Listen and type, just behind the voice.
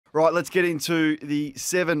Right, let's get into the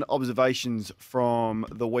 7 observations from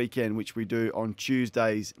the weekend, which we do on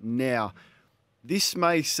Tuesdays now. This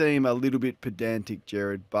may seem a little bit pedantic,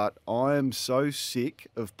 Gerard, but I am so sick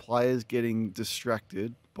of players getting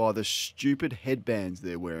distracted by the stupid headbands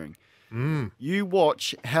they're wearing. You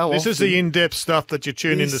watch how This often... is the in-depth stuff that you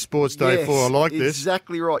tune into Sports Day for. I like this.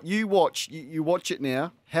 Exactly right. You watch it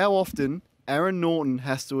now. How often Aaron Norton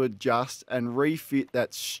has to adjust and refit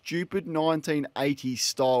that stupid 1980s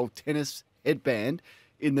style tennis headband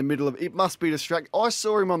in the middle of it. Must be distracting. I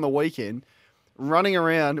saw him on the weekend running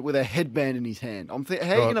around with a headband in his hand. I'm thinking,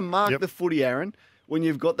 how are you going to mark the footy, Aaron, when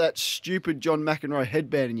you've got that stupid John McEnroe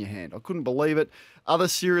headband in your hand? I couldn't believe it. Other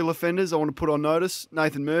serial offenders I want to put on notice: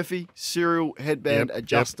 Nathan Murphy, serial headband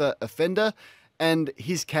adjuster offender, and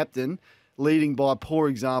his captain, leading by poor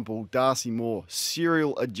example, Darcy Moore,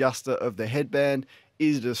 serial adjuster of the headband,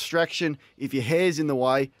 is a distraction. If your hair's in the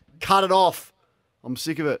way, cut it off. I'm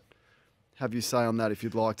sick of it. Have your say on that if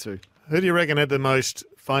you'd like to. Who do you reckon had the most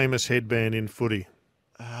famous headband in footy?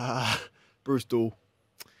 Bruce Dool.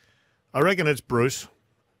 I reckon it's Bruce.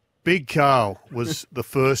 Big Carl was the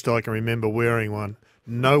first I can remember wearing one.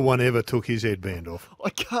 No one ever took his headband off.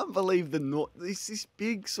 I can't believe this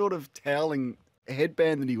big sort of toweling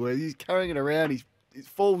headband that he wears. He's carrying it around. It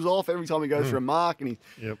falls off every time he goes for a mark, and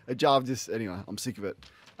a jar just anyway. I'm sick of it.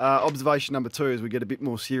 Observation number 2 as we get a bit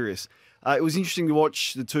more serious. It was interesting to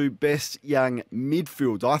watch the 2 best young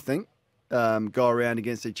midfields, I think, go around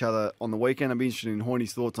against each other on the weekend. I'd be interested in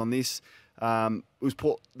Hoyney's thoughts on this. It was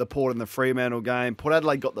the Port and the Fremantle game. Port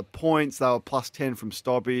Adelaide got the points. They were plus 10 from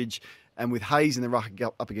stoppage. And with Hayes in the ruck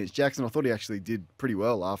up against Jackson, I thought he actually did pretty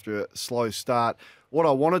well after a slow start. What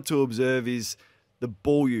I wanted to observe is the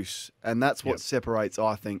ball use, and that's what separates,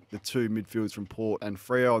 I think, the 2 midfields from Port and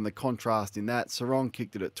Freo, and the contrast in that. Sarong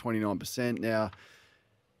kicked it at 29%. Now,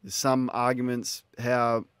 there's some arguments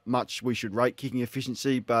how much we should rate kicking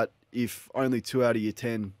efficiency, but if only 2 out of your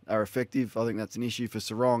 10 are effective, I think that's an issue for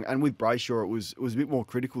Sarong. And with Brayshaw, it was a bit more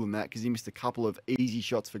critical than that because he missed a couple of easy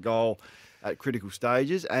shots for goal at critical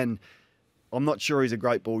stages. And I'm not sure he's a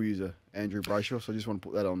great ball user, Andrew Brayshaw, so I just want to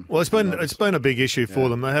put that on. Well, it's been a big issue for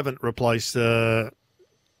them. They haven't replaced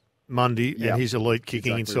Mundy and his elite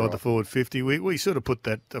kicking inside the forward 50. We sort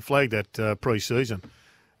of flagged that pre-season,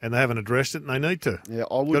 and they haven't addressed it, and they need to. Yeah,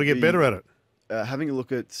 I would got to get better at it. Having a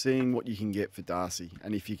look at seeing what you can get for Darcy,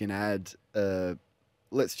 and if you can add,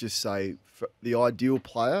 let's just say, for the ideal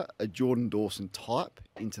player, a Jordan Dawson type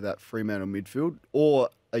into that Fremantle midfield, or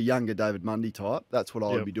a younger David Mundy type. That's what I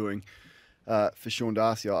would be doing for Sean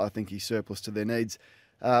Darcy. I think he's surplus to their needs.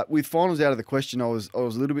 With finals out of the question, I was a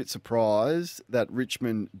little bit surprised that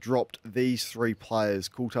Richmond dropped these 3 players,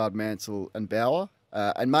 Coulthard, Mansell and Bauer,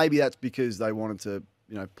 and maybe that's because they wanted to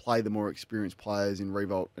play the more experienced players in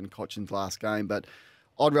Revolt and Cochin's last game. But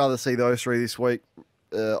I'd rather see those 3 this week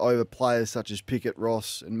over players such as Pickett,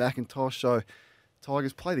 Ross and McIntosh. So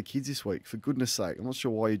Tigers, play the kids this week, for goodness sake. I'm not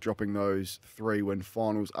sure why you're dropping those 3 when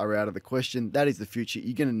finals are out of the question. That is the future.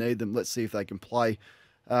 You're going to need them. Let's see if they can play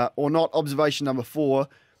or not. Observation number 4.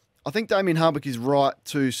 I think Damien Hardwick is right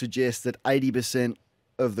to suggest that 80%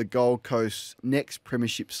 of the Gold Coast's next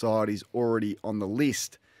premiership side is already on the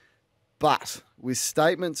list. But with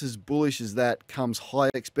statements as bullish as that comes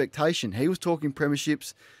high expectation. He was talking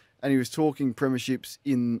premierships, and he was talking premierships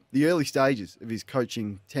in the early stages of his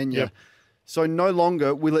coaching tenure. Yep. So no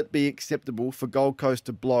longer will it be acceptable for Gold Coast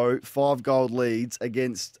to blow 5-goal leads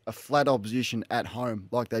against a flat opposition at home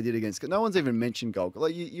like they did against... No one's even mentioned Gold Coast.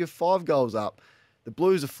 Like you're 5 goals up, the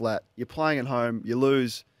Blues are flat, you're playing at home, you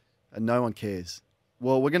lose, and no one cares.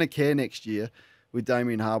 Well, we're going to care next year with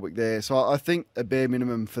Damien Hardwick there. So I think a bare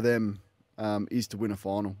minimum for them is to win a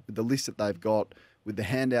final. With the list that they've got, with the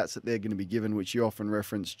handouts that they're going to be given, which you often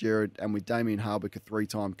reference, Gerard, and with Damien Hardwick, a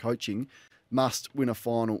 3-time coaching, must win a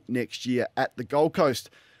final next year at the Gold Coast.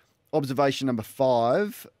 Observation number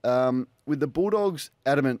 5, with the Bulldogs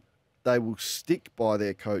adamant they will stick by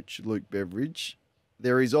their coach, Luke Beveridge,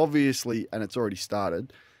 there is obviously, and it's already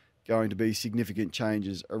started, going to be significant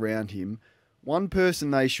changes around him. One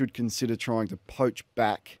person they should consider trying to poach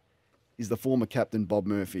back is the former captain, Bob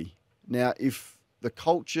Murphy. Now, if the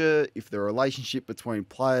culture, if the relationship between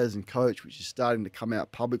players and coach, which is starting to come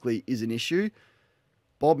out publicly, is an issue,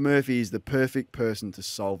 Bob Murphy is the perfect person to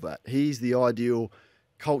solve that. He's the ideal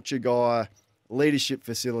culture guy, leadership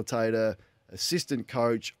facilitator, assistant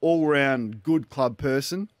coach, all-round good club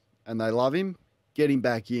person, and they love him. Get him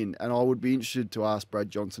back in. And I would be interested to ask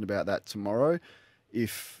Brad Johnson about that tomorrow,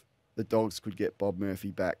 if the Dogs could get Bob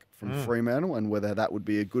Murphy back from Fremantle, and whether that would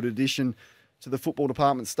be a good addition to the football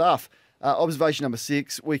department staff. Observation number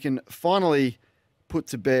 6, we can finally put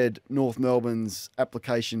to bed North Melbourne's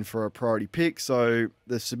application for a priority pick. So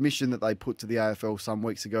the submission that they put to the AFL some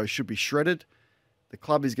weeks ago should be shredded. The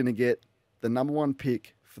club is going to get the number 1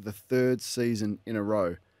 pick for the 3rd season in a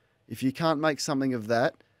row. If you can't make something of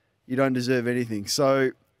that, you don't deserve anything.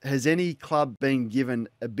 So has any club been given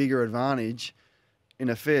a bigger advantage in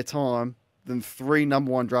a fair time than 3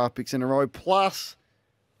 number 1 draft picks in a row, plus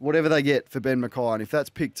whatever they get for Ben McCartin? If that's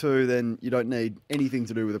pick 2, then you don't need anything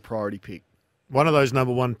to do with a priority pick. One of those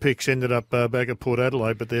number 1 picks ended up back at Port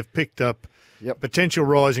Adelaide, but they've picked up potential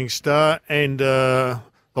rising star and the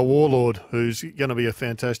Warlord, who's going to be a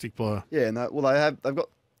fantastic player. Yeah, and they've got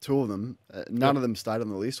 2 of them. None of them stayed on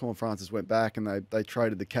the list. Horn Francis went back and they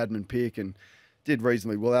traded the Cadman pick and did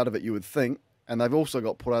reasonably well out of it, you would think. And they've also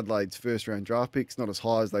got Port Adelaide's first-round draft picks, not as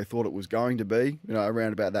high as they thought it was going to be,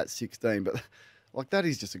 around about that 16. But that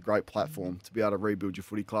is just a great platform to be able to rebuild your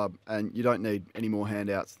footy club, and you don't need any more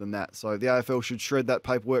handouts than that. So the AFL should shred that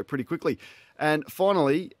paperwork pretty quickly. And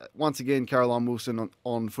finally, once again, Caroline Wilson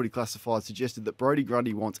on Footy Classified suggested that Brodie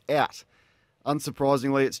Grundy wants out.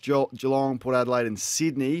 Unsurprisingly, it's Geelong, Port Adelaide and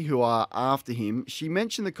Sydney who are after him. She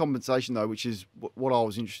mentioned the compensation, though, which is what I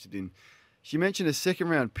was interested in. She mentioned a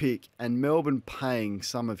 2nd-round pick and Melbourne paying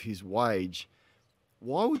some of his wage.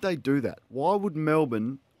 Why would they do that? Why would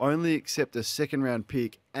Melbourne only accept a 2nd-round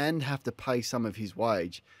pick and have to pay some of his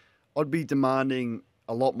wage? I'd be demanding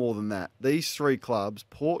a lot more than that. These 3 clubs,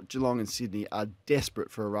 Port, Geelong and Sydney, are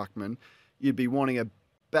desperate for a ruckman. You'd be wanting a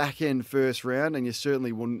back-end first round, and you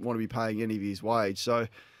certainly wouldn't want to be paying any of his wage. So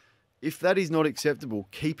if that is not acceptable,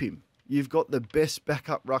 keep him. You've got the best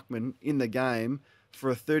backup ruckman in the game for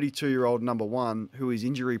a 32-year-old number 1 who is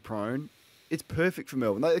injury-prone. It's perfect for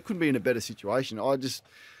Melbourne. They couldn't be in a better situation.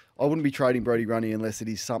 I wouldn't be trading Brodie Grundy unless it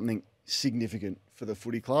is something significant for the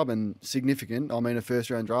footy club. And significant, I mean a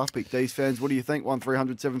first-round draft pick. Dees fans, what do you think?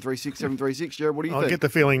 1300-736-736. Gerard, what do you think? I get the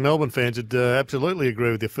feeling Melbourne fans would absolutely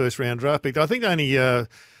agree with their first-round draft pick. I think they only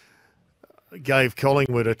gave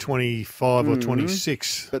Collingwood a 25 or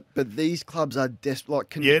 26. But these clubs are desperate.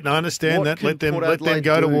 I understand that. Let them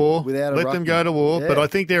go to war. Let them go to war. Yeah. But I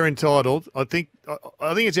think they're entitled. I think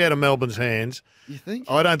it's out of Melbourne's hands. You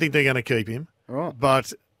think? I don't think they're going to keep him. Right.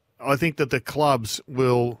 But I think that the clubs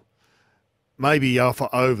will maybe offer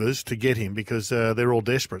overs to get him because they're all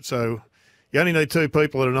desperate. So you only need 2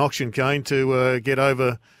 people at an auction, Kane, to get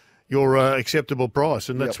over your acceptable price,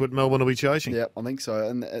 and that's what Melbourne will be chasing. Yeah, I think so.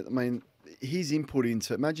 And I mean, his input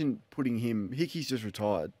into, imagine putting him, Hickey's just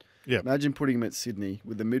retired. Yeah. Imagine putting him at Sydney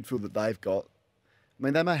with the midfield that they've got. I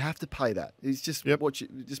mean, they may have to pay that. It's just it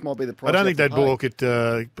just might be the price. I don't think they'd balk at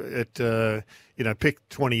pick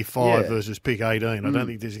 25 versus pick 18. I don't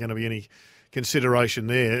think there's going to be any consideration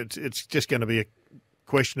there. It's just going to be a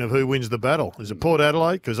question of who wins the battle. Is it Port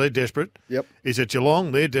Adelaide because they're desperate? Yep. Is it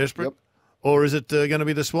Geelong? They're desperate. Yep. Or is it going to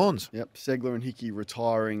be the Swans? Yep, Segler and Hickey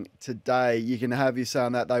retiring today. You can have your say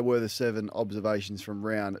on that. They were the 7 observations from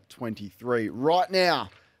round 23. Right now,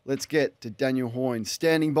 let's get to Daniel Hoyne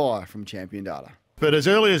standing by from Champion Data. But as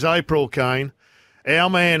early as April, Kane, our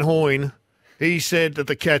man Hoyne, he said that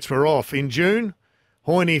the Cats were off. In June,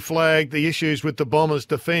 Hoyney flagged the issues with the Bombers'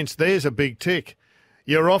 defence. There's a big tick.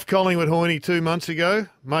 You're off Collingwood, Hoyney, 2 months ago,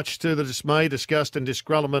 much to the dismay, disgust and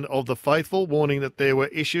disgruntlement of the faithful, warning that there were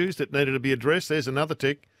issues that needed to be addressed. There's another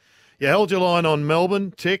tick. You held your line on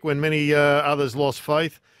Melbourne, tick, when many others lost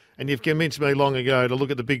faith, and you've convinced me long ago to look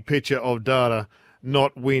at the big picture of data,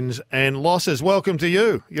 not wins and losses. Welcome to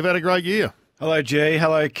you. You've had a great year. Hello, G.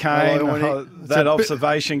 Hello, Kane. That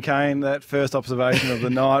observation, Kane, that first observation of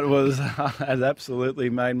the night has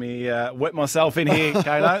absolutely made me wet myself in here,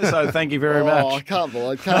 Kane. So thank you very much. I can't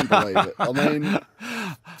believe it. I mean,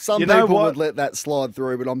 some people would let that slide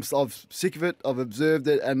through, but I'm sick of it. I've observed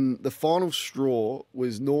it, and the final straw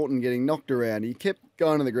was Norton getting knocked around. He kept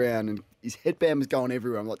going to the ground, and his headband was going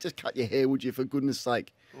everywhere. I'm like, just cut your hair, would you, for goodness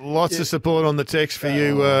sake. Lots of support on the text for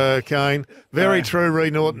you, Kane. Very true,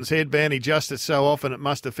 Reed Norton's headband. He adjusts it so often it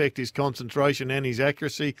must affect his concentration and his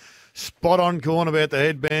accuracy. Spot on corn about the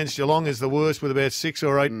headbands. Geelong is the worst with about 6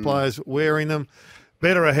 or 8 players wearing them.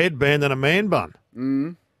 Better a headband than a man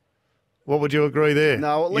bun. What would you agree there?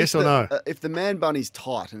 No, at least yes or no? If the man bun is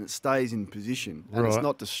tight and it stays in position and it's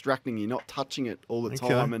not distracting you, not touching it all the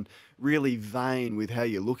time and really vain with how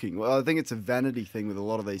you're looking. Well, I think it's a vanity thing with a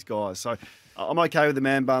lot of these guys. So I'm okay with the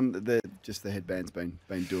man bun. Just the headband's been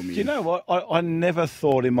doing me. Do you know what? I never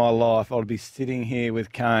thought in my life I'd be sitting here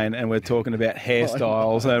with Kane and we're talking about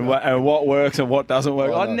hairstyles and what works and what doesn't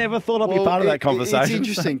work. I never thought I'd be part of that conversation. It's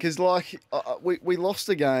interesting because we lost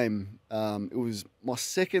a game. It was my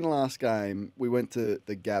second last game. We went to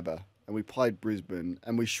the Gabba and we played Brisbane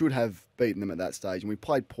and we should have beaten them at that stage and we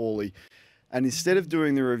played poorly. And instead of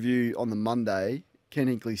doing the review on the Monday, Ken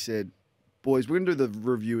Hinkley said, boys, we're going to do the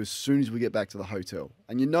review as soon as we get back to the hotel.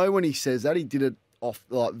 And you know when he says that, he did it off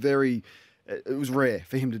like very... It was rare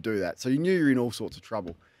for him to do that. So you knew you were in all sorts of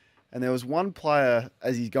trouble. And there was one player,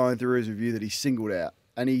 as he's going through his review, that he singled out.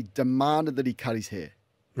 And he demanded that he cut his hair.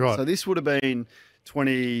 Right. So this would have been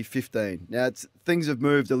 2015. Now, things have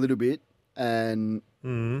moved a little bit. And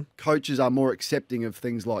coaches are more accepting of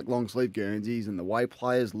things like long sleeve Guernseys and the way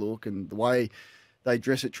players look and the way they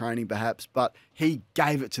dress at training perhaps. But he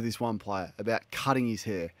gave it to this one player about cutting his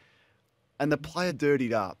hair. And the player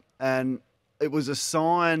dirtied up. And it was a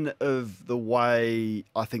sign of the way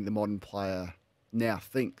I think the modern player now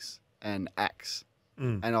thinks and acts.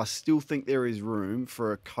 And I still think there is room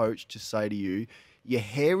for a coach to say to you, your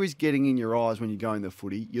hair is getting in your eyes when you're going to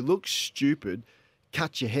footy. You look stupid.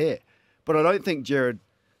 Cut your hair. But I don't think Gerard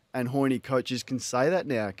and Hoyney coaches can say that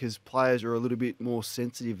now because players are a little bit more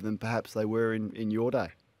sensitive than perhaps they were in your day.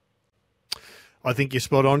 I think you're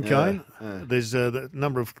spot on, Kane. There's a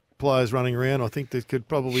number of players running around I think that could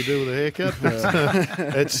probably do with a haircut. But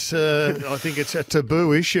I think it's a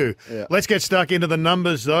taboo issue. Yeah. Let's get stuck into the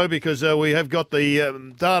numbers, though, because we have got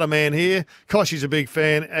the data man here. Koshy's a big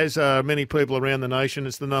fan, as are many people around the nation.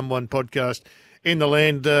 It's the #1 podcast in the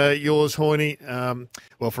land, yours, Hoyney.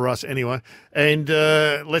 Well, for us anyway. And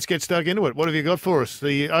let's get stuck into it. What have you got for us?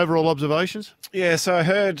 The overall observations? Yeah, so I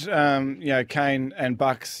heard, Kane and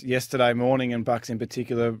Bucks yesterday morning, and Bucks in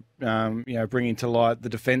particular, bringing to light the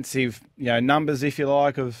defensive, numbers, if you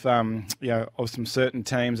like, of some certain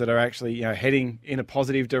teams that are actually, heading in a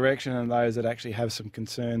positive direction, and those that actually have some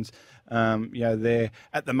concerns, there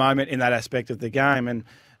at the moment in that aspect of the game. And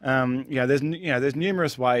there's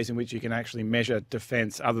numerous ways in which you can actually measure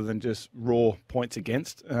defence other than just raw points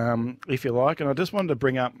against, if you like. And I just wanted to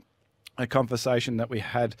bring up a conversation that we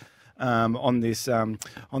had on this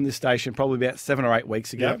station probably about 7 or 8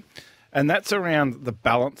 weeks ago. Yep. And that's around the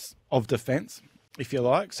balance of defence, if you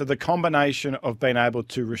like. So the combination of being able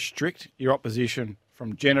to restrict your opposition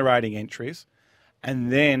from generating entries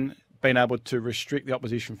and then being able to restrict the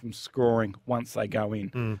opposition from scoring once they go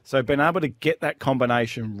in. So being able to get that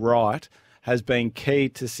combination right has been key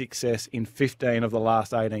to success in 15 of the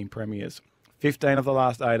last 18 premiers. 15 of the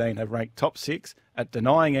last 18 have ranked top 6 at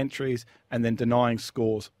denying entries and then denying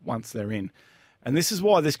scores once they're in. And this is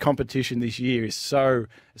why this competition this year is so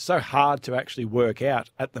hard to actually work out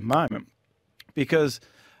at the moment, because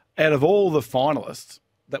out of all the finalists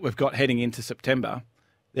that we've got heading into September,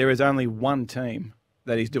 there is only one team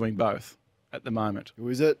that is doing both at the moment. Who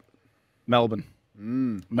is it? Melbourne.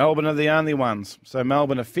 Melbourne are the only ones. So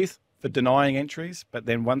Melbourne are 5th for denying entries, but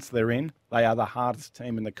then once they're in, they are the hardest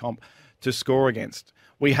team in the comp to score against.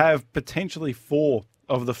 We have potentially 4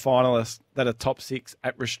 of the finalists that are top 6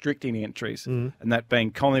 at restricting entries, and that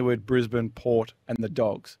being Collingwood, Brisbane, Port, and the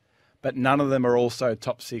Dogs. But none of them are also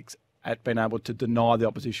top 6 at being able to deny the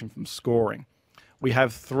opposition from scoring. We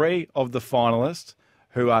have 3 of the finalists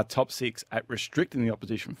who are top 6 at restricting the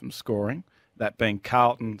opposition from scoring, that being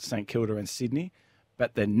Carlton, St Kilda and Sydney,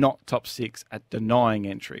 but they're not top 6 at denying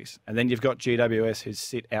entries. And then you've got GWS who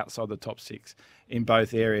sit outside the top 6 in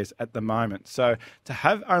both areas at the moment. So to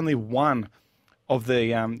have only one of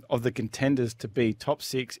the contenders to be top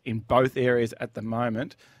 6 in both areas at the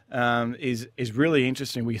moment is really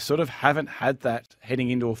interesting. We sort of haven't had that heading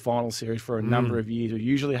into a final series for a number of years. We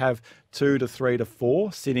usually have 2 to 3 to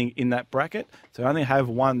 4 sitting in that bracket. To only have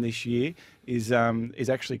one this year is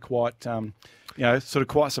actually quite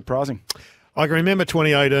quite surprising. I can remember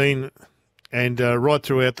 2018, and right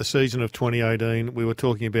throughout the season of 2018, we were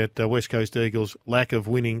talking about West Coast Eagles' lack of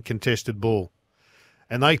winning contested ball.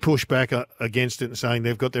 And they pushed back against it and saying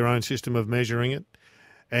they've got their own system of measuring it.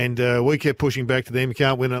 And we kept pushing back to them. You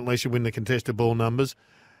can't win it unless you win the contested ball numbers.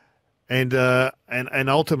 And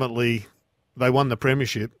ultimately, they won the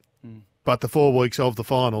Premiership. But the 4 weeks of the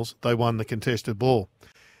finals, they won the contested ball.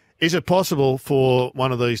 Is it possible for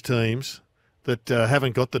one of these teams that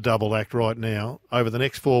haven't got the double act right now over the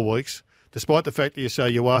next 4 weeks, despite the fact that you say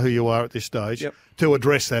you are who you are at this stage, to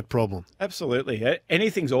address that problem? Absolutely.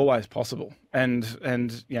 Anything's always possible. And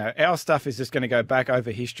our stuff is just going to go back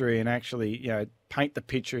over history and actually, paint the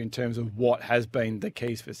picture in terms of what has been the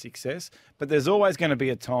keys for success. But there's always going to be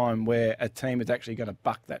a time where a team is actually going to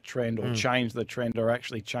buck that trend or change the trend or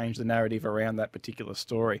actually change the narrative around that particular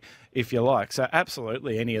story, if you like. So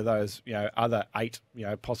absolutely any of those, other 8,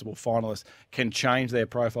 possible finalists can change their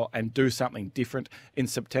profile and do something different in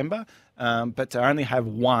September. But to only have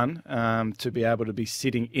one to be able to be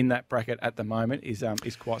sitting in that bracket at the moment is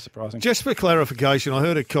quite surprising. Just for clarification, I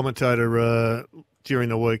heard a commentator during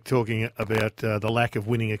the week talking about the lack of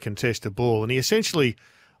winning a contested ball, and he essentially,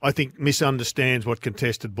 I think, misunderstands what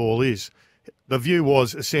contested ball is. The view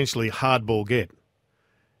was essentially hard ball get.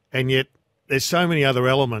 And yet there's so many other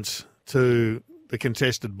elements to the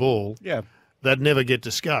contested ball that never get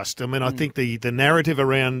discussed. I mean, I think the narrative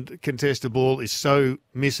around contested ball is so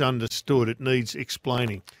misunderstood, it needs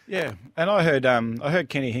explaining. Yeah, and I heard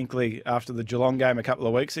Kenny Hinkley after the Geelong game a couple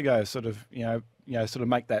of weeks ago sort of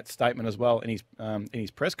make that statement as well in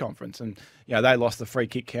his press conference. And they lost the free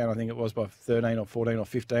kick count, I think it was by 13 or 14 or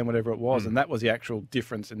 15, whatever it was, and that was the actual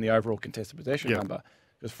difference in the overall contested possession number.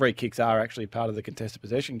 Because free kicks are actually part of the contested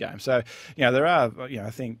possession game. So, there are,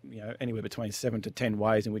 I think, anywhere between 7 to 10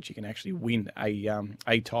 ways in which you can actually win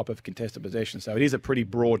a type of contested possession. So it is a pretty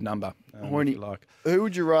broad number, if you like. Who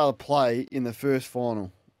would you rather play in the first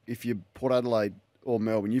final if you Port Adelaide or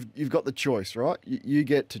Melbourne? You've got the choice, right? You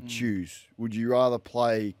get to choose. Would you rather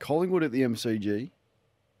play Collingwood at the MCG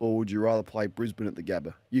or would you rather play Brisbane at the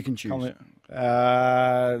Gabba? You can choose.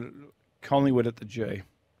 Collingwood at the G.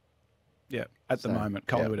 Yeah, at the moment,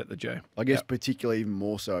 Collingwood at the G. I guess particularly even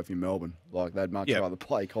more so if you're Melbourne. Like, they'd much rather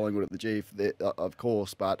play Collingwood at the G, of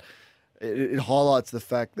course, but it highlights the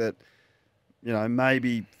fact that,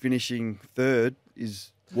 maybe finishing third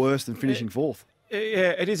is worse than finishing fourth.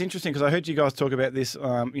 Yeah, it is interesting because I heard you guys talk about this,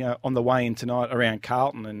 on the way in tonight around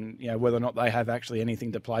Carlton and, whether or not they have actually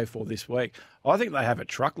anything to play for this week. I think they have a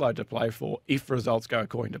truckload to play for if results go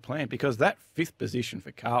according to plan, because that fifth position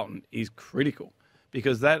for Carlton is critical.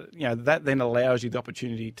 Because that then allows you the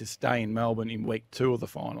opportunity to stay in Melbourne in week 2 of the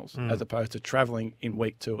finals, as opposed to travelling in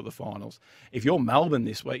week 2 of the finals. If you're Melbourne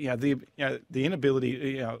this week, the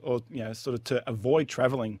inability, sort of to avoid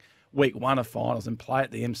travelling week 1 of finals and play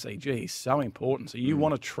at the MCG is so important. So you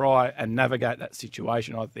want to try and navigate that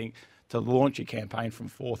situation, I think, to launch your campaign from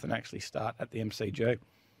 4th and actually start at the MCG.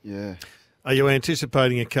 Yeah. Are you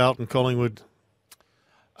anticipating a Carlton-Collingwood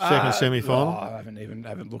second semi-final? I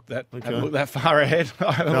haven't looked that far ahead.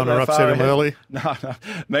 Don't upset them early. No.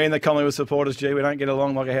 Me and the Collingwood supporters, we don't get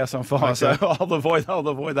along like a house on fire. Okay. So I'll avoid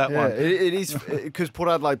that one. It is because Port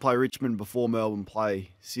Adelaide play Richmond before Melbourne play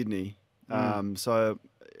Sydney, so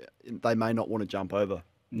they may not want to jump over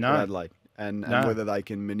Port Adelaide, and whether they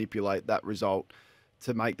can manipulate that result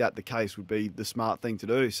to make that the case would be the smart thing to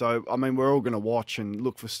do. So I mean, we're all going to watch and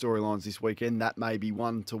look for storylines this weekend. That may be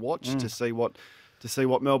one to watch to see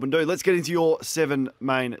what Melbourne do. Let's get into your 7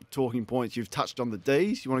 main talking points. You've touched on the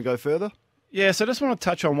Dees. You want to go further? Yeah, so I just want to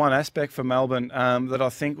touch on one aspect for Melbourne that I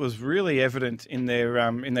think was really evident in their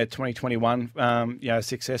 2021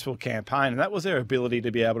 successful campaign, and that was their ability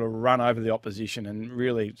to be able to run over the opposition and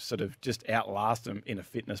really sort of just outlast them in a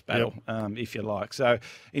fitness battle, if you like. So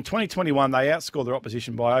in 2021, they outscored their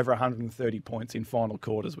opposition by over 130 points in final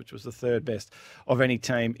quarters, which was the 3rd best of any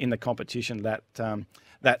team in the competition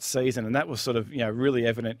that season, and that was sort of really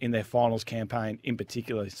evident in their finals campaign in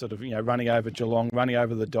particular, sort of running over Geelong, running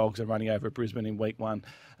over the Dogs, and running over Brisbane in week 1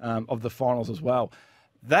 of the finals as well.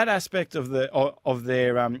 That aspect of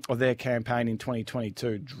their campaign in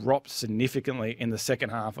 2022 dropped significantly in the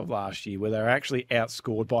second half of last year, where they were actually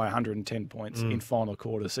outscored by 110 points in final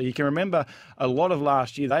quarters. So you can remember a lot of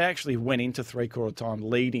last year, they actually went into 3/4 time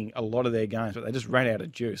leading a lot of their games, but they just ran out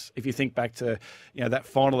of juice. If you think back to that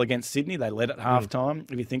final against Sydney, they led at half time.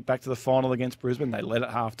 If you think back to the final against Brisbane, they led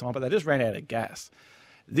at half time, but they just ran out of gas.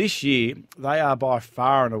 This year, they are by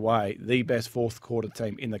far and away the best 4th quarter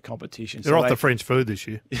team in the competition. They're off the French food this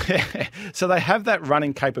year. So they have that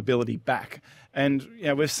running capability back. And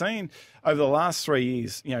we've seen over the last 3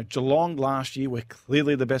 years, Geelong last year were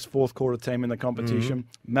clearly the best 4th quarter team in the competition.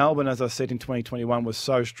 Melbourne, as I said, in 2021 was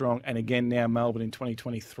so strong. And again, now Melbourne in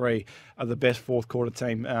 2023 are the best 4th quarter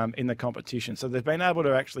team in the competition. So they've been able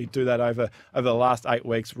to actually do that over the last 8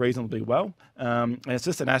 weeks reasonably well. And it's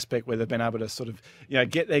just an aspect where they've been able to sort of,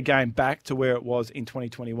 get their game back to where it was in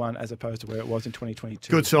 2021 as opposed to where it was in 2022.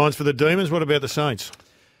 Good signs for the Demons. What about the Saints?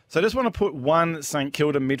 So I just want to put one St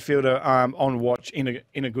Kilda midfielder on watch in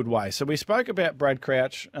a good way. So we spoke about Brad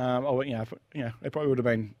Crouch, it probably would have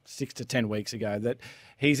been 6 to 10 weeks ago, that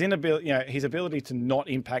his ability to not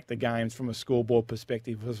impact the games from a scoreboard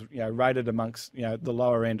perspective was rated amongst the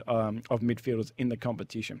lower end of midfielders in the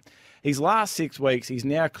competition. His last 6 weeks, he's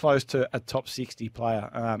now close to a top 60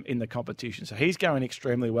 player in the competition. So he's going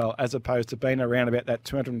extremely well, as opposed to being around about that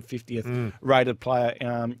 250th rated player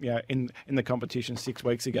in the competition 6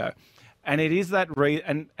 weeks ago. And it is that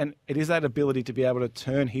it is that ability to be able to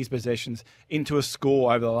turn his possessions into a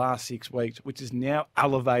score over the last 6 weeks, which has now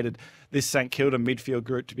elevated this St Kilda midfield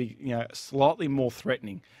group to be slightly more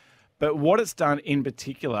threatening. But what it's done in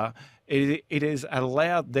particular, it has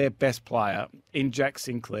allowed their best player in Jack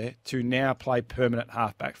Sinclair to now play permanent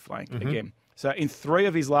halfback flank again. So in 3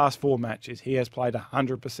 of his last 4 matches, he has played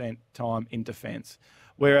 100% time in defence.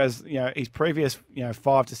 Whereas, his previous,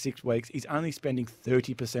 5 to 6 weeks, he's only spending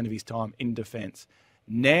 30% of his time in defence.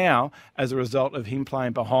 Now, as a result of him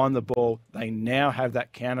playing behind the ball, they now have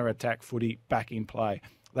that counter-attack footy back in play.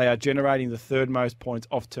 They are generating the 3rd most points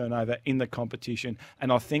off turnover in the competition.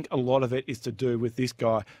 And I think a lot of it is to do with this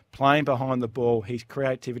guy playing behind the ball. His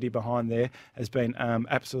creativity behind there has been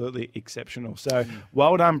absolutely exceptional. So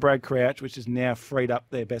well done, Brad Crouch, which has now freed up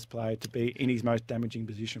their best player to be in his most damaging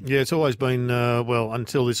position. Yeah, it's always been,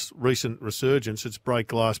 until this recent resurgence, it's break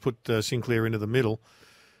glass, put Sinclair into the middle,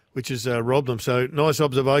 which has robbed them. So nice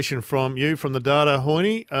observation from you, from the data,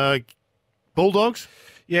 Hoyney. Bulldogs?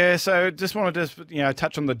 Yeah, so just want to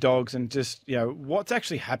touch on the Dogs and just what's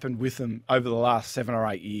actually happened with them over the last 7 or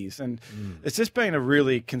 8 years, and it's just been a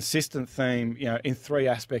really consistent theme, in 3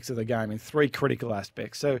 aspects of the game, in 3 critical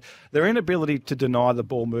aspects. So their inability to deny the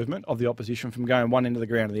ball movement of the opposition from going one end of the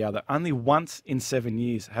ground to the other. Only once in 7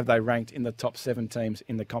 years have they ranked in the top 7 teams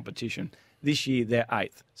in the competition. This year they're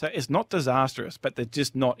 8th, so it's not disastrous, but they're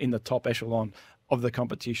just not in the top echelon of the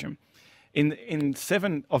competition. In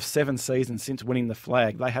 7 of 7 seasons since winning the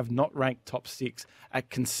flag, they have not ranked top 6 at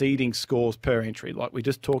conceding scores per entry, like we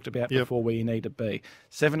just talked about before, where you need to be.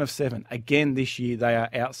 7 of 7. Again, this year, they are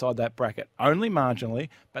outside that bracket. Only marginally,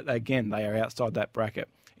 but again, they are outside that bracket.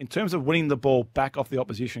 In terms of winning the ball back off the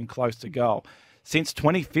opposition close to goal, since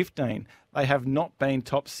 2015, they have not been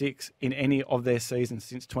top 6 in any of their seasons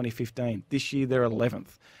since 2015. This year, they're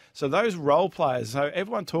 11th. So those role players, so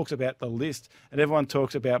everyone talks about the list, and everyone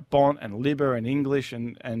talks about Bont and Libber and English,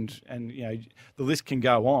 and the list can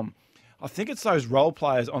go on. I think it's those role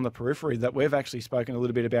players on the periphery that we've actually spoken a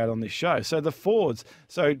little bit about on this show. So the forwards,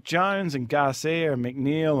 so Jones and Garcia and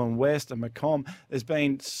McNeil and West and McComb, there's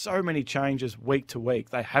been so many changes week to week.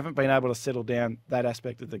 They haven't been able to settle down that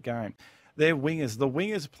aspect of the game. Their wingers, the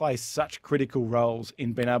wingers play such critical roles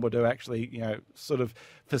in being able to actually, sort of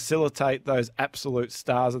facilitate those absolute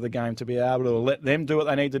stars of the game, to be able to let them do what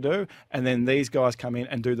they need to do, and then these guys come in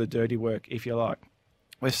and do the dirty work, if you like.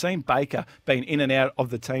 We've seen Baker being in and out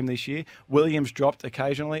of the team this year. Williams dropped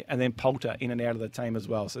occasionally, and then Poulter in and out of the team as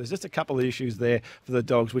well. So there's just a couple of issues there for the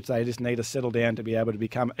Dogs, which they just need to settle down to be able to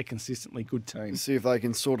become a consistently good team. See if they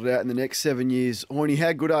can sort it out in the next 7 years. Hoyney,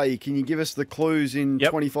 how good are you? Can you give us the clues in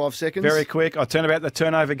 25 seconds? Very quick. I turn about the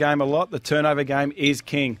turnover game a lot. The turnover game is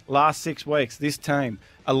king. Last 6 weeks, this team,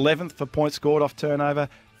 11th for points scored off turnover,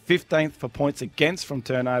 15th for points against from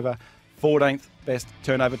turnover, 14th best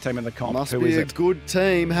turnover team in the comp. Must Who be is a it? good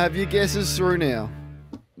team. Have your guesses through now.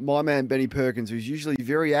 My man Benny Perkins, who's usually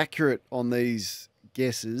very accurate on these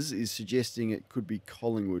guesses, is suggesting it could be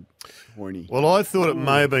Collingwood. Hoyney. Well, I thought it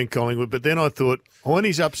may have been Collingwood, but then I thought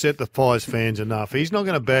Hoyney's upset the Pies fans enough. He's not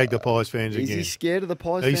going to bag the Pies fans again. Is he scared of the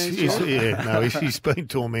Pies fans? He's been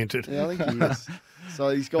tormented. Yeah, I think he is. So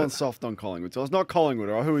he's gone soft on Collingwood. So it's not Collingwood,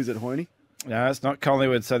 all right? Who is it, Hoyney? No, it's not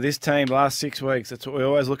Collingwood. So this team, last 6 weeks, that's what we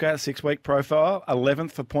always look at, 6-week profile.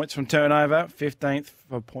 11th for points from turnover, 15th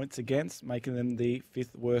for points against, making them the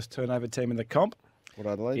 5th worst turnover team in the comp. What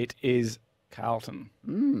Adelaide? It is Carlton.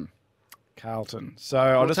 Carlton. So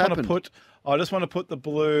I just want to put the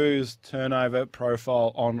Blues turnover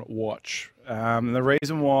profile on watch. The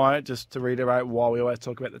reason why, just to reiterate why we always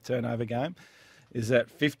talk about the turnover game, is that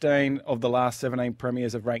 15 of the last 17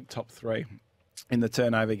 premiers have ranked top 3 in the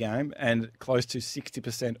turnover game, and close to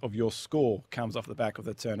 60% of your score comes off the back of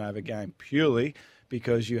the turnover game, purely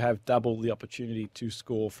because you have double the opportunity to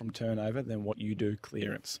score from turnover than what you do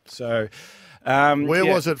clearance. So, where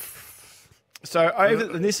was it? So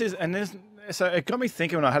it got me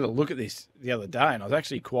thinking when I had a look at this the other day, and I was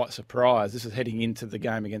actually quite surprised. This is heading into the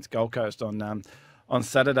game against Gold Coast on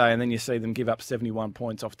Saturday, and then you see them give up 71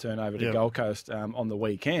 points off turnover to Gold Coast on the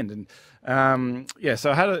weekend, and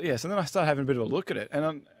so then I started having a bit of a look at it,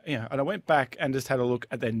 and I went back and just had a look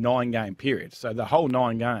at their 9-game period. So the whole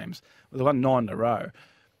 9 games, they won 9 in a row.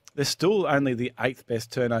 They're still only the 8th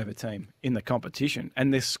best turnover team in the competition,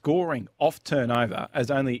 and their scoring off turnover has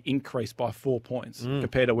only increased by 4 points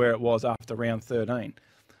compared to where it was after round 13.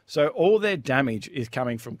 So all their damage is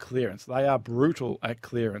coming from clearance. They are brutal at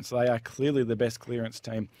clearance. They are clearly the best clearance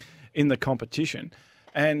team in the competition.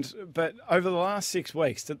 But over the last 6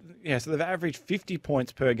 weeks, so they've averaged 50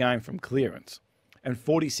 points per game from clearance and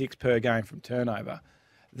 46 per game from turnover.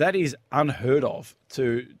 That is unheard of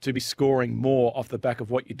to be scoring more off the back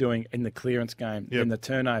of what you're doing in the clearance game than the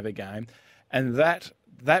turnover game. And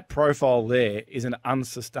that profile there is an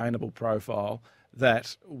unsustainable profile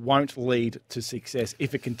that won't lead to success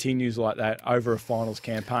if it continues like that over a finals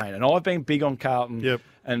campaign. And I've been big on Carlton.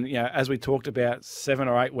 And, as we talked about 7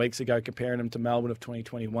 or 8 weeks ago, comparing them to Melbourne of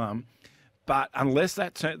 2021, But unless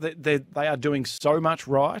they are doing so much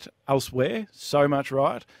right elsewhere, so much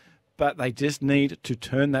right, but they just need to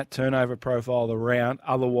turn that turnover profile around.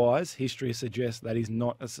 Otherwise, history suggests that is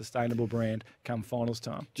not a sustainable brand come finals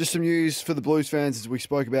time. Just some news for the Blues fans, as we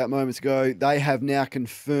spoke about moments ago. They have now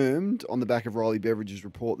confirmed on the back of Riley Beveridge's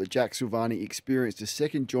report that Jack Silvani experienced a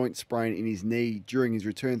second joint sprain in his knee during his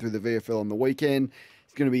return through the VFL on the weekend.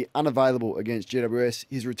 He's going to be unavailable against GWS.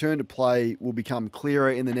 His return to play will become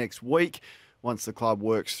clearer in the next week once the club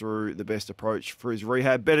works through the best approach for his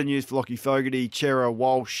rehab. Better news for Lockie Fogarty, Chera,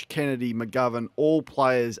 Walsh, Kennedy, McGovern, all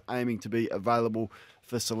players aiming to be available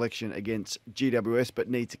for selection against GWS, but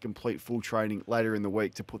need to complete full training later in the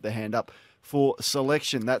week to put their hand up for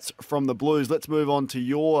selection. That's from the Blues. Let's move on to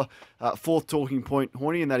your fourth talking point,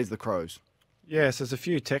 Hoyney, and that is the Crows. Yes, there's a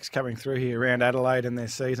few texts coming through here around Adelaide and their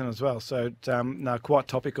season as well. So, no, quite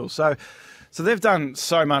topical. So they've done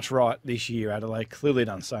so much right this year, Adelaide, clearly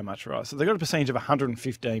done so much right. So they've got a percentage of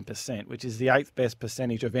 115%, which is the 8th best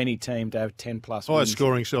percentage of any team to have 10-plus wins. Highest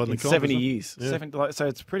scoring side in the 70 years. Yeah. So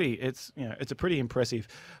it's a pretty impressive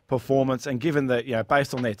performance. And given that,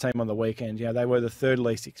 based on their team on the weekend, they were the third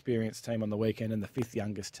least experienced team on the weekend and the fifth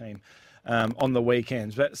youngest team on the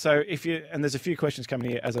weekends. But so and there's a few questions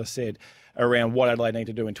coming here, as I said, around what Adelaide need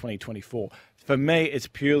to do in 2024. For me, it's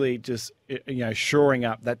purely just shoring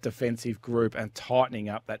up that defensive group and tightening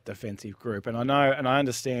up that defensive group. And I know and I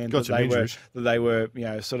understand that they were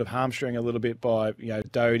sort of hamstring a little bit by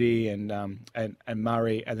Doty and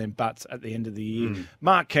Murray and then Butts at the end of the year.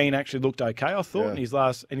 Mark Kane actually looked okay, I thought, in his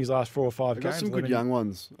last 4 or 5 games. Got some good young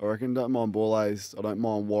ones, I reckon. Don't mind Borlays. I don't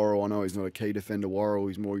mind Worrell. I know he's not a key defender. Worrell,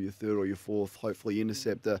 he's more your third or your fourth, hopefully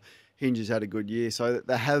interceptor. Hinge has had a good year, so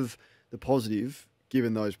they have the positive.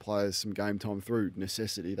 Given those players some game time through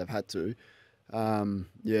necessity, they've had to.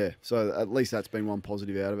 So at least that's been one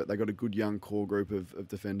positive out of it. They've got a good young core group of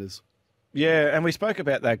defenders. Yeah, and we spoke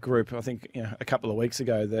about that group, I think, a couple of weeks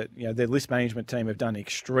ago, that their list management team have done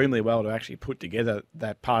extremely well to actually put together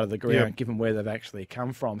that part of the ground, given where they've actually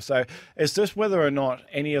come from. So it's just whether or not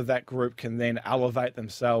any of that group can then elevate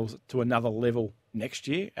themselves to another level next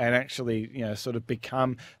year and actually, sort of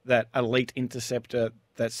become that elite interceptor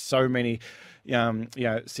that so many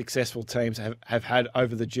successful teams have had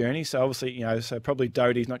over the journey. So obviously, so probably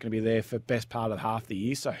Doty's not going to be there for best part of half the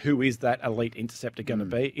year. So who is that elite interceptor going to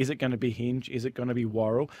be? Is it going to be Hinge? Is it going to be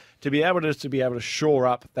Worrell? To be able to shore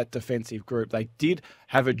up that defensive group, they did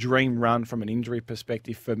have a dream run from an injury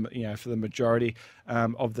perspective for the majority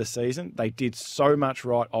of the season. They did so much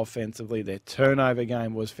right offensively. Their turnover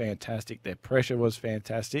game was fantastic. Their pressure was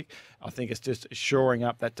fantastic. I think it's just shoring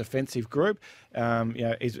up that defensive group.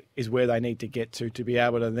 Is where they need to get to be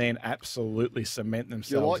able to then absolutely cement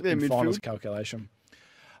themselves in finals calculation.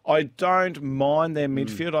 I don't mind their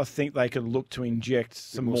midfield. I think they could look to inject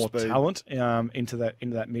some more talent into that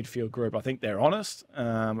midfield group. I think they're honest.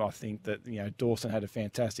 I think that Dawson had a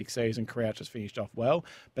fantastic season. Crouch has finished off well,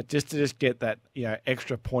 but just to get that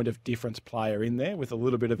extra point of difference player in there with a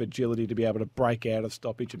little bit of agility to be able to break out of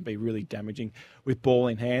stoppage and be really damaging with ball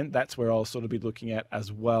in hand. That's where I'll sort of be looking at,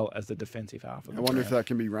 as well as the defensive half of the I wonder if that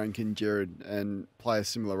can be Rankin, Gerard, and play a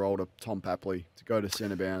similar role to Tom Papley to go to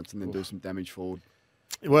centre bounce and then do some damage forward.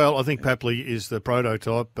 Well, I think Papley is the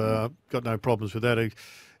prototype. Got no problems with that.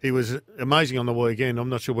 He was amazing on the weekend. I'm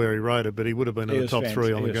not sure where he rated, but he would have been in the top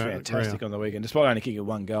three on the game. He was fantastic on the weekend. Despite only kicking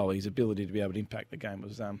one goal, his ability to be able to impact the game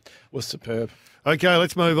was superb. Okay,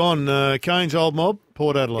 let's move on. Kane's old mob,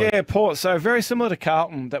 Port Adelaide. Yeah, Port. So very similar to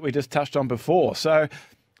Carlton that we just touched on before. So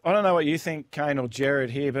I don't know what you think, Kane or Gerard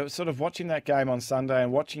here, but sort of watching that game on Sunday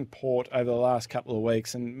and watching Port over the last couple of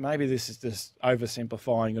weeks, and maybe this is just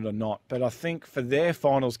oversimplifying it or not, but I think for their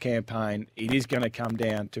finals campaign, it is going to come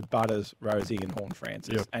down to Butters, Rosie and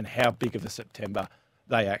Horne-Francis and how big of a September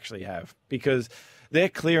they actually have. Because their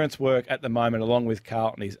clearance work at the moment, along with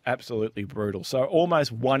Carlton, is absolutely brutal. So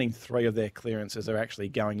almost 1 in 3 of their clearances are actually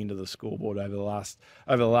going into the scoreboard over the last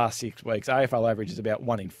 6 weeks. AFL average is about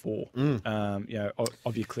 1 in 4.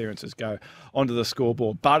 Of your clearances go onto the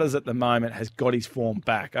scoreboard. Butters at the moment has got his form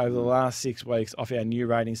back over the last 6 weeks off our new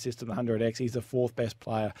rating system, the 100X. He's the 4th best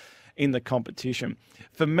player in the competition.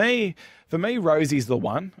 For me, Rosie's the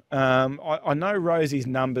one. I know Rosie's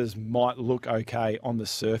numbers might look okay on the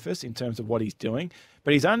surface in terms of what he's doing,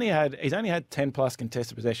 but he's only had 10 plus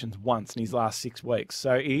contested possessions once in his last 6 weeks.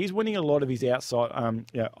 So he's winning a lot of his outside,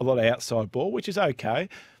 a lot of outside ball, which is okay.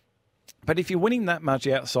 But if you're winning that much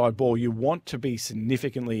outside ball, you want to be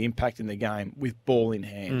significantly impacting the game with ball in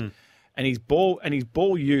hand. And his ball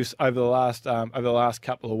use over the last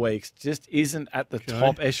couple of weeks just isn't at the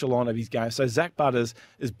top echelon of his game. So Zach Butters'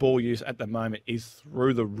 ball use at the moment is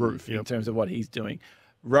through the roof in terms of what he's doing.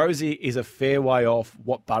 Rosie is a fair way off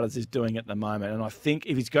what Butters is doing at the moment. And I think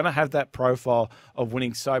if he's going to have that profile of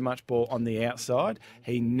winning so much ball on the outside,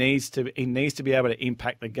 he needs to be able to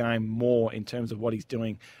impact the game more in terms of what he's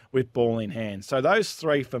doing with ball in hand. So those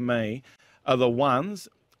three for me are the ones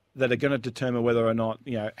that are going to determine whether or not,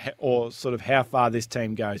 or sort of how far this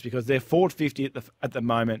team goes, because their forward 50 at the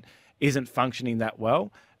moment isn't functioning that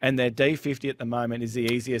well, and their D50 at the moment is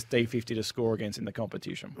the easiest D50 to score against in the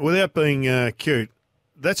competition. Without being cute,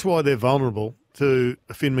 that's why they're vulnerable to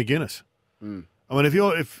Finn McGuinness. I mean,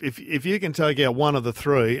 if you can take out one of the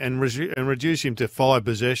three and reduce him to 5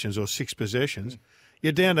 possessions or 6 possessions,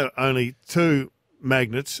 you're down to only 2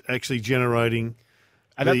 magnets actually generating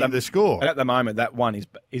the score. And at the moment, that one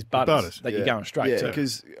is Butters. That you're going straight to. Yeah,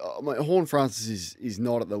 because Horn Francis is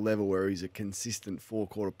not at the level where he's a consistent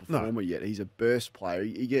four-quarter performer yet. He's a burst player.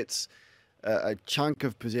 He gets a chunk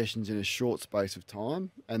of possessions in a short space of time,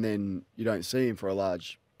 and then you don't see him for a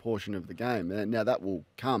large portion of the game. And now that will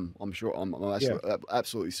come, I'm sure. I'm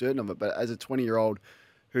absolutely certain of it. But as a 20-year-old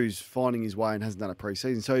who's finding his way and hasn't done a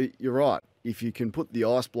pre-season, so you're right. If you can put the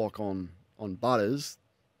ice block on Butters,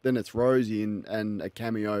 then it's Rosie and a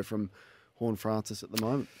cameo from Horn Francis at the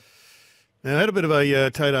moment. Now, I had a bit of a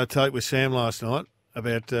tete-a-tete with Sam last night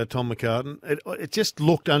about Tom McCartin. It just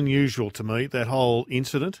looked unusual to me, that whole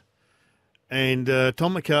incident. And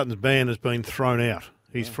Tom McCartin's ban has been thrown out.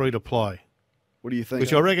 He's free to play. What do you think?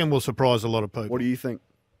 Which I reckon will surprise a lot of people. What do you think,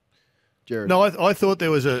 Gerard? No, I thought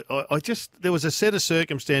there was there was a set of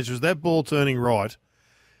circumstances. That ball turning right,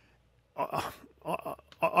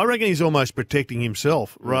 I reckon he's almost protecting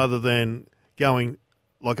himself rather than going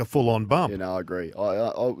like a full-on bump. Yeah, no, I agree.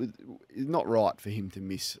 It's not right for him to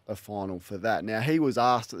miss a final for that. Now, he was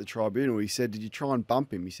asked at the tribunal, he said, did you try and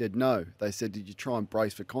bump him? He said, no. They said, did you try and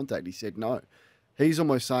brace for contact? He said, no. He's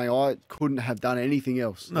almost saying, I couldn't have done anything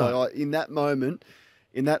else. No. In that moment,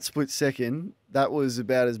 in that split second, that was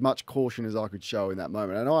about as much caution as I could show in that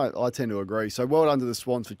moment. And I tend to agree. So well done to the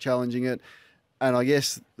Swans for challenging it. And I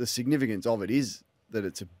guess the significance of it is that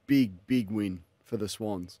it's a big, big win for the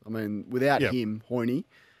Swans. I mean, without him, Hoyney,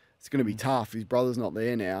 it's going to be tough. His brother's not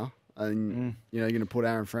there now. And, you're going to put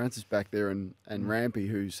Aaron Francis back there and Rampy,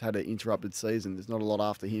 who's had an interrupted season. There's not a lot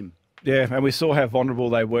after him. Yeah, and we saw how vulnerable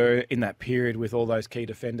they were in that period with all those key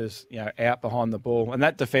defenders, out behind the ball. And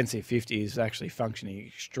that defensive 50 is actually functioning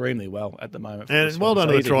extremely well at the moment. And well done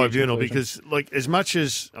to the tribunal, because, as much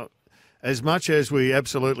as we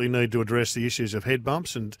absolutely need to address the issues of head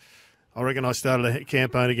bumps, and I reckon I started a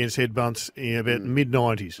campaign against head bumps in about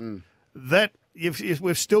mid-90s. That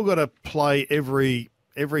we've still got to play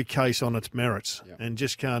every case on its merits, and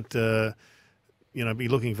just can't, be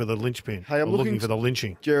looking for the linchpin. Hey, I'm looking for the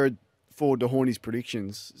lynching. Gerard, forward to Hoyney's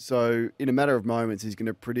predictions. So in a matter of moments, he's going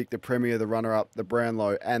to predict the Premier, the runner-up, the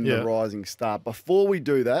Brownlow, and the Rising Star. Before we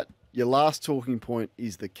do that, your last talking point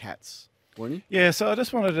is the Cats. Hoyney? Yeah, so I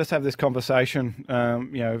just wanted to have this conversation.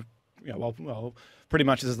 Well, pretty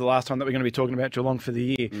much this is the last time that we're going to be talking about Geelong for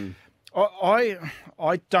the year.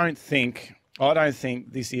 I don't think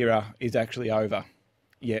this era is actually over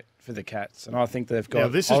yet for the Cats, and I think they've got. Now,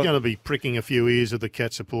 this is going to be pricking a few ears of the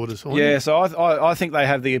Cat supporters. Yeah, so I think they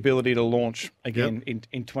have the ability to launch again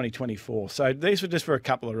in 2024. So these were just for a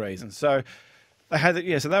couple of reasons. So they had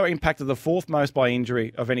so they were impacted the 4th most by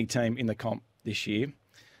injury of any team in the comp this year.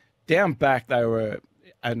 Down back, they were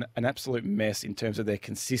an absolute mess in terms of their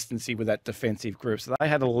consistency with that defensive group. So they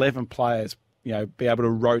had 11 players, be able to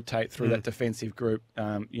rotate through that defensive group,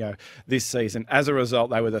 this season. As a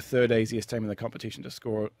result, they were the 3rd easiest team in the competition to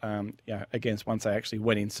score, against once they actually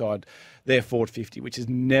went inside their forward 50, which has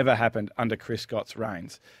never happened under Chris Scott's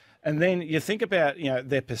reigns. And then you think about,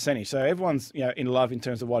 their percentage. So everyone's, in love in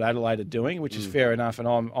terms of what Adelaide are doing, which is fair enough, and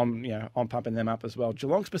I'm pumping them up as well.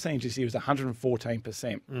 Geelong's percentage this year was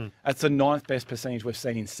 114%. That's the 9th best percentage we've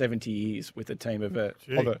seen in 70 years with a team of a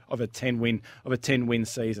 10-win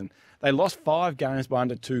season. They lost 5 games by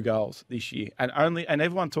under 2 goals this year, and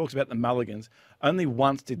everyone talks about the Mulligans. Only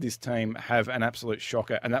once did this team have an absolute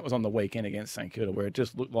shocker, and that was on the weekend against St Kilda, where it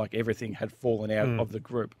just looked like everything had fallen out of the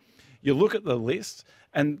group. You look at the list,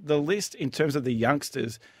 and the list in terms of the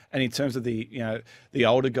youngsters and in terms of the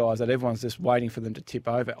older guys that everyone's just waiting for them to tip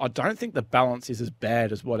over. I don't think the balance is as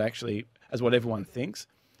bad as what everyone thinks.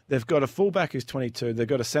 They've got a fullback who's 22. They've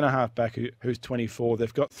got a centre half back who's 24.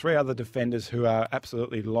 They've got 3 other defenders who are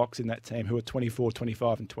absolutely locks in that team who are 24,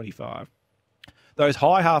 25, and 25. Those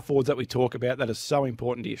high half forwards that we talk about that are so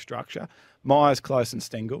important to your structure, Myers, Close, and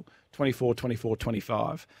Stengel, 24, 24,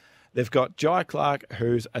 25. They've got Jai Clark,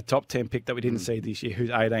 who's a top 10 pick that we didn't see this year, who's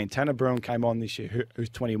 18. Tanner Bruin came on this year, who's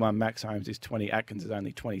 21. Max Holmes is 20. Atkins is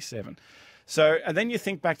only 27. So, and then you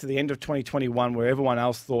think back to the end of 2021 where everyone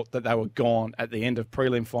else thought that they were gone at the end of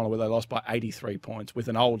prelim final where they lost by 83 points with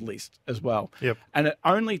an old list as well. Yep. And it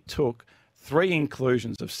only took 3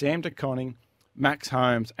 inclusions of Sam de Koning, Max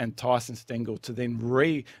Holmes and Tyson Stengel to then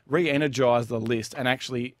re-energize the list and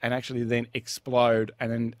actually then explode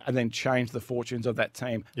and then change the fortunes of that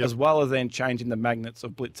team, as well as then changing the magnets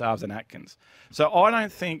of Blitzarves and Atkins. So I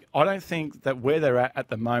don't think that where they're at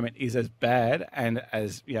the moment is as bad and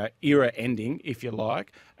as era ending, if you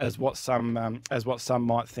like, as what some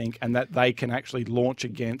might think, and that they can actually launch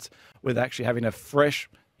against with actually having a fresh,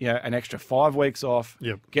 an extra 5 weeks off,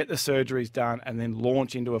 get the surgeries done, and then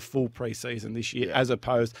launch into a full pre-season this year, as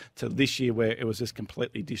opposed to this year where it was just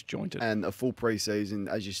completely disjointed. And a full pre-season,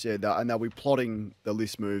 as you said, and they'll be plotting the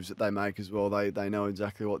list moves that they make as well. They know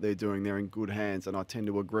exactly what they're doing. They're in good hands, and I tend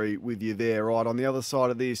to agree with you there. Right, on the other side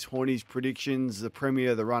of this, Hoyney's predictions, the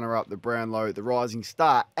Premier, the runner-up, the Brownlow, the Rising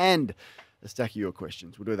Star, and a stack of your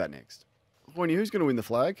questions. We'll do that next. Hoyney, who's going to win the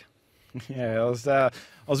flag? Yeah, I was a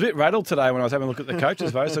bit rattled today when I was having a look at the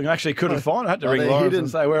coaches' votes. So I actually couldn't find it. I had to ring Lawrence and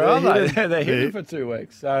say, where are they? They're hidden for 2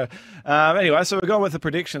 weeks. So anyway, so we're going with the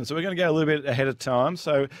predictions. So we're going to go a little bit ahead of time.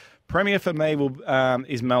 So Premier for me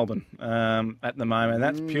is Melbourne at the moment. And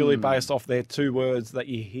that's purely based off their 2 words that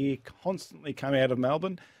you hear constantly come out of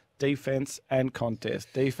Melbourne, defence and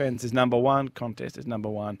contest. Defence is number 1, contest is number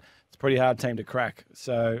 1. It's a pretty hard team to crack.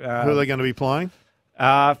 So who are they going to be playing?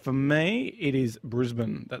 For me, it is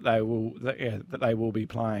Brisbane that they will be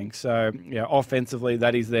playing. So, offensively,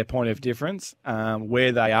 that is their point of difference.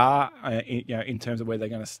 Where they are, in terms of where they're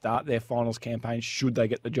going to start their finals campaign, should they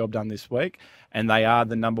get the job done this week, and they are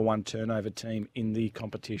the number 1 turnover team in the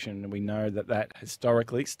competition, and we know that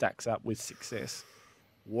historically stacks up with success.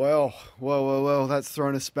 Well, that's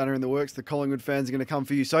thrown a spanner in the works. The Collingwood fans are going to come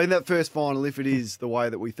for you. So in that first final, if it is the way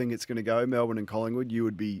that we think it's going to go, Melbourne and Collingwood, you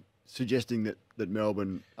would be suggesting that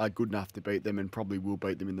Melbourne are good enough to beat them and probably will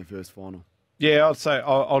beat them in the first final. Yeah, I'd say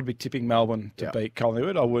I'd be tipping Melbourne to beat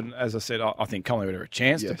Collingwood. I wouldn't, as I said, I think Collingwood are a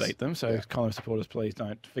chance to beat them. So Collingwood supporters, please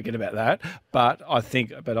don't forget about that. But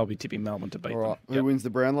I'll be tipping Melbourne to beat them. Who wins the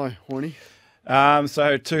Brownlow, Hoyney?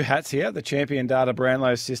 So 2 hats here. The Champion Data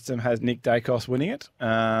Brownlow system has Nick Dacos winning it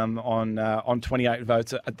on 28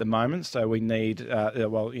 votes at the moment. So we need, they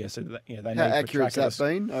need. How accurate has that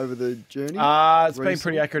been over the journey? It's been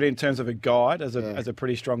pretty accurate in terms of a guide, as a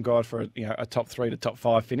pretty strong guide for a top 3 to top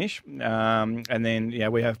 5 finish. And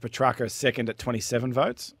then we have Petrarca second at 27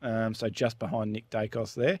 votes, so just behind Nick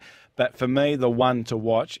Dacos there. But for me, the one to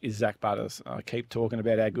watch is Zach Butters. I keep talking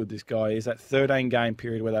about how good this guy is. That 13-game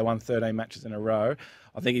period where they won 13 matches in a row,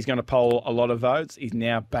 I think he's going to poll a lot of votes. He's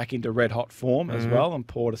now back into red-hot form as well, and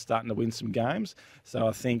Port are starting to win some games. So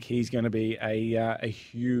I think he's going to be a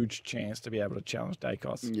huge chance to be able to challenge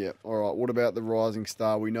Dacos. Yeah, all right. What about the Rising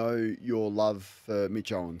Star? We know your love for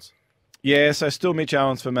Mitch Owens. Yeah, so still Mitch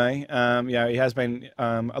Owens for me. He has been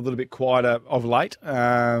a little bit quieter of late.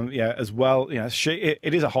 As well.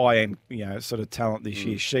 It is a high end, sort of talent this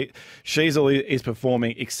year. Sheasel is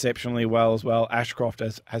performing exceptionally well as well. Ashcroft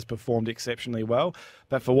has performed exceptionally well.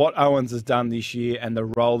 But for what Owens has done this year and the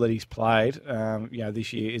role that he's played,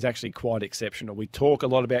 this year is actually quite exceptional. We talk a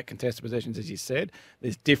lot about contested possessions, as you said.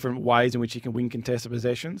 There's different ways in which you can win contested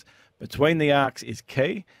possessions. Between the arcs is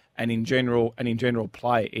key. And in general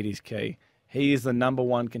play, it is key. He is the number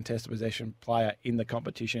 1 contested possession player in the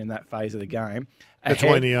competition in that phase of the game.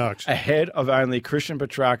 Between the arcs. Ahead of only Christian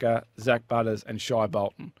Petrarca, Zach Butters and Shai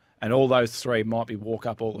Bolton. And all those 3 might be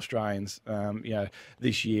walk-up All-Australians,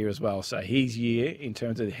 this year as well. So his year, in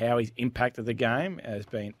terms of how he's impacted the game, has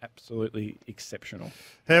been absolutely exceptional.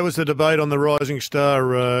 How was the debate on the Rising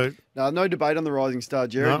Star? No debate on the Rising Star,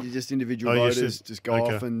 Gerard. No? You just individual voters just go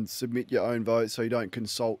off and submit your own vote so you don't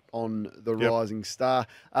consult on the Rising Star.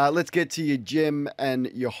 Let's get to your gem and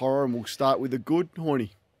your horror, and we'll start with the good,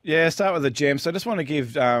 Hoyney. Yeah, start with the gem. So I just want to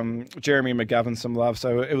give Jeremy McGovern some love.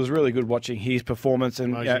 So it was really good watching his performance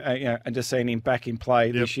and just seeing him back in play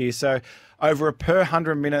this year. So over a per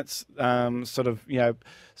 100 minutes sort of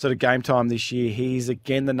game time this year, he's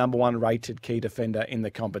again the number 1 rated key defender in the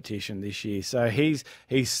competition this year. So he's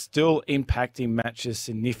still impacting matches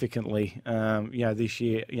significantly this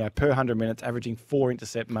year. Per 100 minutes, averaging 4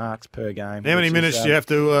 intercept marks per game. How many minutes do you have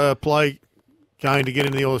to play Kane to get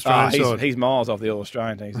into the All-Australian side? He's miles off the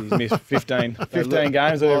All-Australian teams. He's missed 15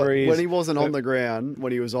 games over his... When he wasn't on the ground,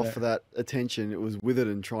 when he was off for that attention, it was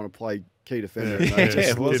Witherden trying to play key defender.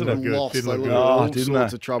 They wasn't it? Lost. They looked all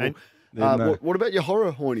sorts of trouble. What about your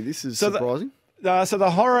horror, Hoyney? This is surprising. So the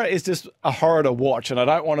horror is just a horror to watch, and I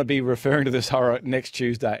don't want to be referring to this horror next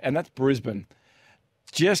Tuesday, and that's Brisbane.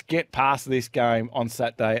 just get past this game on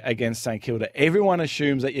Saturday against St Kilda. Everyone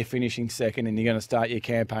assumes that you're finishing second and you're going to start your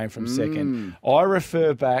campaign from second. I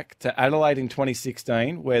refer back to Adelaide in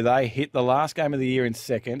 2016, where they hit the last game of the year in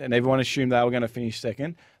second and everyone assumed they were going to finish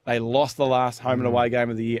second. They lost the last home and away game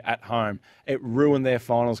of the year at home. It ruined their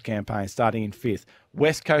finals campaign, starting in fifth.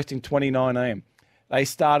 West Coast in 2019. They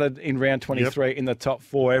started in round 23 in the top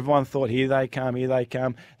four. Everyone thought, here they come, here they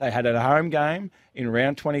come. They had a home game in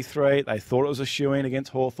round 23. They thought it was a shoe-in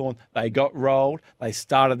against Hawthorn. They got rolled. They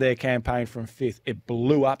started their campaign from fifth. It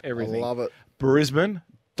blew up everything. I love it. Brisbane,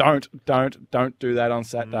 don't do that on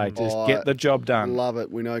Saturday. Just get the job done. Love it.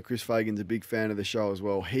 We know Chris Fagan's a big fan of the show as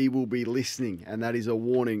well. He will be listening, and that is a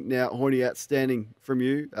warning. Now, Hoyne, outstanding from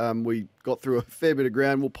you. We got through a fair bit of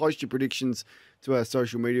ground. We'll post your predictions to our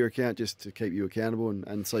social media account just to keep you accountable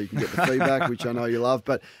and so you can get the feedback, which I know you love.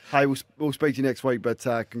 But, hey, we'll speak to you next week. But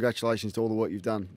congratulations to all the work you've done